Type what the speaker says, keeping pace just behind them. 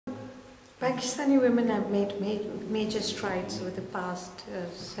Pakistani women have made major strides over the past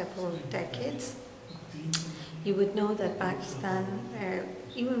several decades. You would know that Pakistan,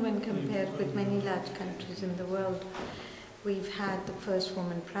 even when compared with many large countries in the world, we've had the first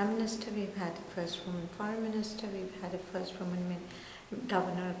woman Prime Minister, we've had the first woman Foreign Minister, we've had a first woman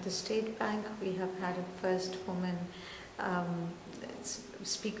Governor of the State Bank, we have had a first woman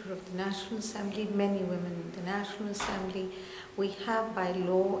Speaker of the National Assembly, many women in the National Assembly. We have by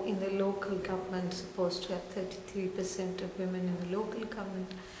law in the local government supposed to have 33% of women in the local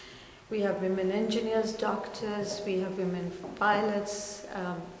government. We have women engineers, doctors, we have women pilots,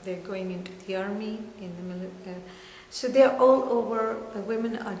 they're going into the army, in the military. So they're all over,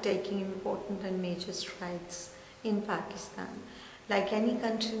 women are taking important and major strides in Pakistan. Like any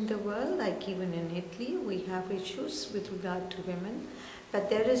country in the world, like even in Italy, we have issues with regard to women, but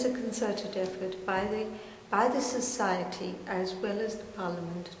there is a concerted effort by the society as well as the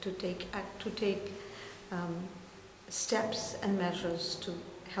parliament to take steps and measures to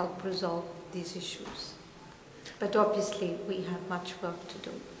help resolve these issues. But obviously we have much work to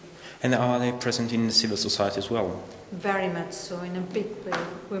do. And are they present in the civil society as well? Very much so, in a big way.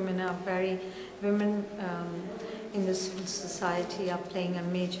 Women in the civil society are playing a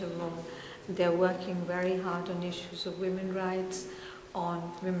major role. They're working very hard on issues of women's rights,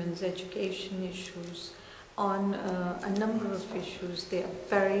 on women's education issues, on a number of issues. They are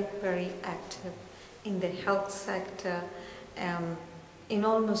very, very active in the health sector. In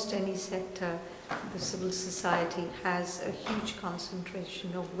almost any sector, the civil society has a huge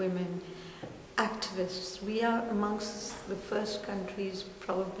concentration of women activists. We are amongst the first countries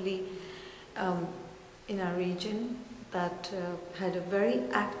probably in our region that had a very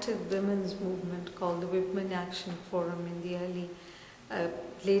active women's movement called the Women Action Forum in the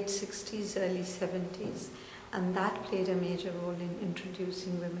late 60s, early 70s, and that played a major role in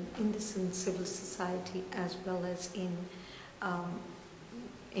introducing women in the civil society as well as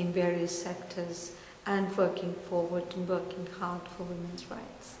in various sectors and working forward and working hard for women's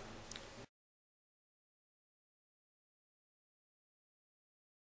rights.